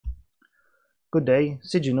Good day,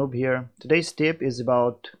 Noob here. Today's tip is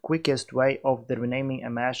about quickest way of the renaming a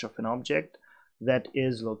mesh of an object that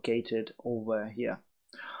is located over here.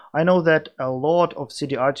 I know that a lot of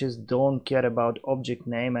CD artists don't care about object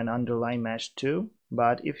name and underline mesh too,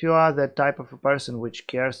 but if you are the type of a person which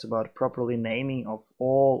cares about properly naming of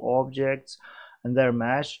all objects and their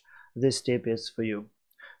mesh, this tip is for you.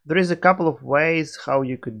 There is a couple of ways how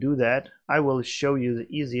you could do that. I will show you the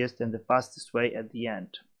easiest and the fastest way at the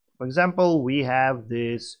end. For example, we have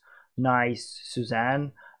this nice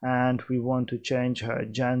Suzanne and we want to change her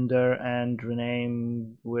gender and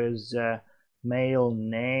rename with a male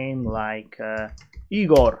name like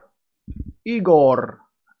Igor. Igor,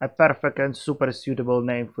 a perfect and super suitable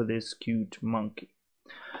name for this cute monkey.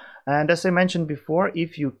 And as I mentioned before,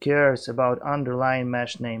 if you cares about underline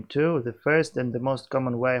mesh name too, the first and the most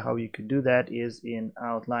common way how you could do that is in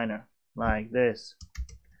outliner, like this,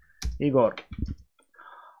 Igor.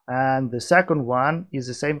 And the second one is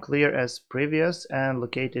the same clear as previous and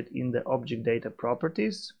located in the object data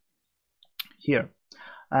properties here.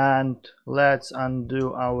 And let's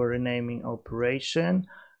undo our renaming operation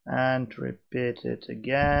and repeat it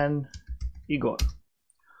again, Igor.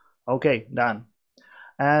 Okay, done.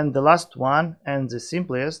 And the last one and the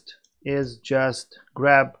simplest is just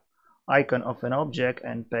grab icon of an object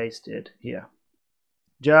and paste it here.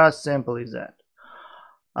 Just simple as that.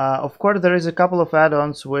 Of course, there is a couple of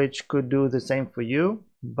add-ons which could do the same for you,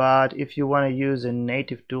 but if you want to use a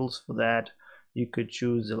native tools for that, you could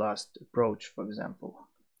choose the last approach, for example.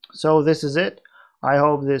 So this is it. I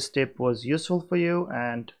hope this tip was useful for you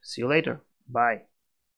and see you later. Bye.